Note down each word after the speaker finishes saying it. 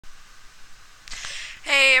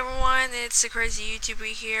Hey everyone, it's the Crazy YouTuber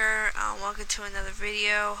here. Welcome to another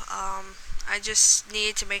video. I just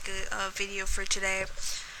needed to make a video for today.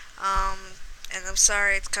 And I'm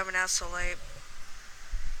sorry it's coming out so late.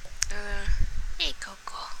 Hey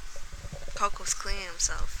Coco. Coco's cleaning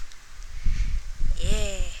himself.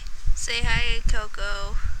 Yeah. Say hi,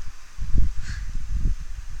 Coco.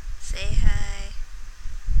 Say hi.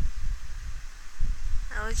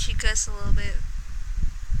 I'll let you cuss a little bit.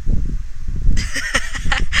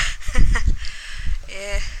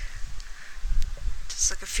 Yeah. Just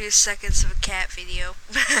like a few seconds of a cat video.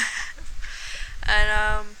 And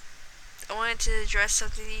I wanted to address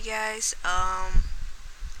something to you guys.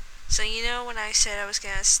 So you know when I said I was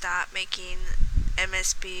gonna stop making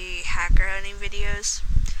MSP hacker hunting videos?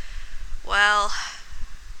 Well,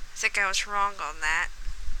 I think I was wrong on that.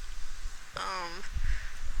 I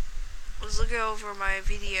was looking over my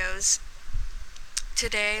videos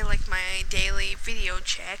today, like my daily video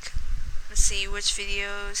check, to see which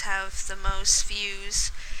videos have the most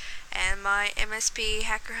views, and my MSP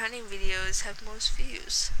hacker hunting videos have most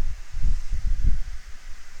views.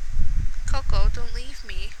 Coco, don't leave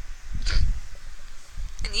me.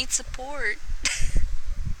 I need support.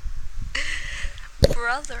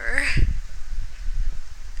 Brother.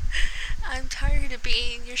 I'm tired of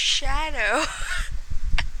being your shadow.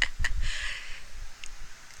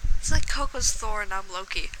 It's like Coco's Thor and I'm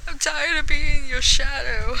Loki. I'm tired of being your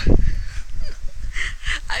shadow.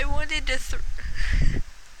 I wanted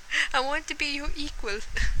to be your equal.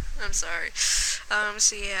 I'm sorry.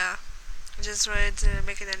 So yeah. Just wanted to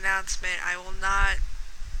make an announcement. I will not,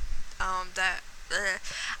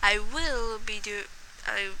 I will be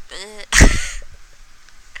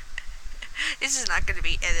this is not going to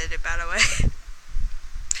be edited, by the way.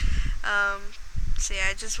 So yeah,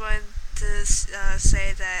 I just wanted to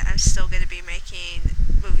say that I'm still going to be making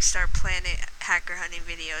Movie Star Planet hacker hunting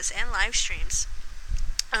videos and live streams.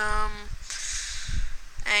 And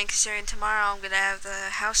considering tomorrow I'm going to have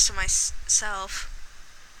the house to myself,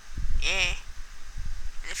 and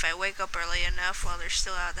if I wake up early enough while they're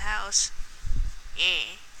still out of the house,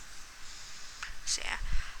 so yeah.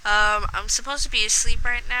 I'm supposed to be asleep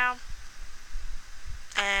right now,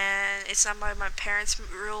 and it's not by my parents'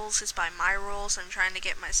 rules, it's by my rules. I'm trying to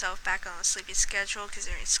get myself back on a sleeping schedule because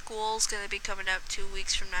school's gonna be coming up 2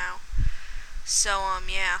 weeks from now. So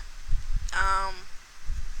yeah.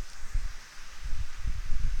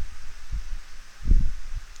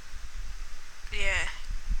 Yeah.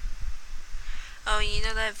 Oh, you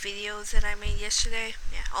know that video that I made yesterday?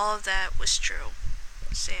 Yeah, all of that was true.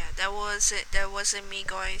 So yeah, that was it. That wasn't me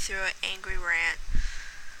going through an angry rant.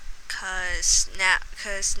 Cause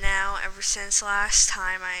now, ever since last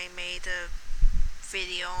time I made a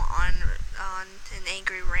video on an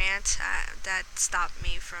angry rant, that stopped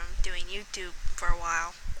me from doing YouTube for a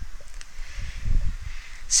while.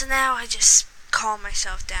 So now I just calm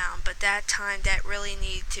myself down. But that time, that really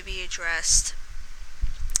needed to be addressed.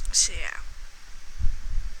 So yeah.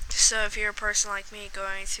 So if you're a person like me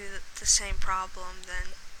going through the same problem,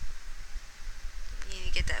 then you need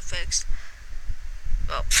to get that fixed.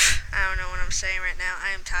 Well, I don't know what I'm saying right now. I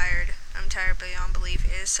am tired. I'm tired beyond belief.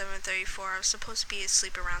 It is 7:34. I was supposed to be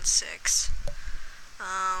asleep around 6.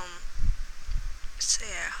 So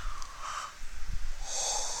yeah.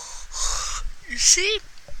 You see?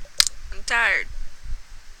 I'm tired.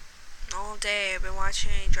 All day I've been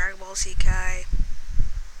watching Dragon Ball Z Kai.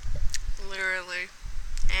 Literally.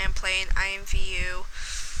 And playing IMVU.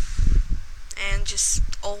 And just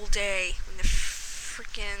all day in the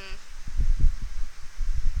freaking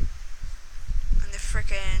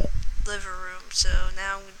living room. So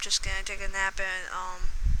now I'm just gonna take a nap in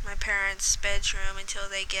my parents' bedroom until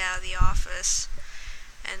they get out of the office,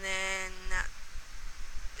 and then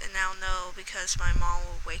I'll know because my mom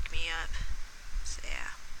will wake me up. So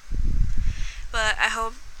yeah. But I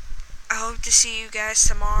hope to see you guys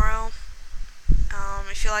tomorrow.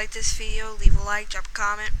 If you like this video, leave a like, drop a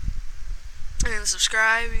comment, and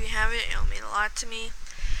subscribe if you haven't. It'll mean a lot to me.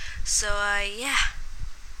 So yeah.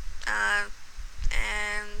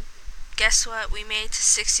 And guess what? We made to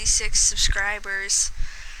 66 subscribers.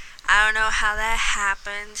 I don't know how that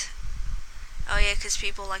happened. Oh yeah, because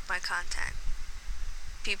people like my content.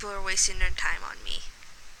 People are wasting their time on me.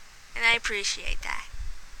 And I appreciate that.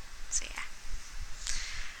 So yeah.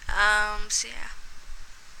 So yeah.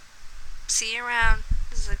 See you around.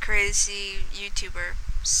 This is a crazy YouTuber.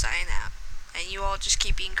 Sign out. And you all just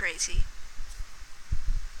keep being crazy.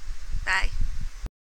 Bye.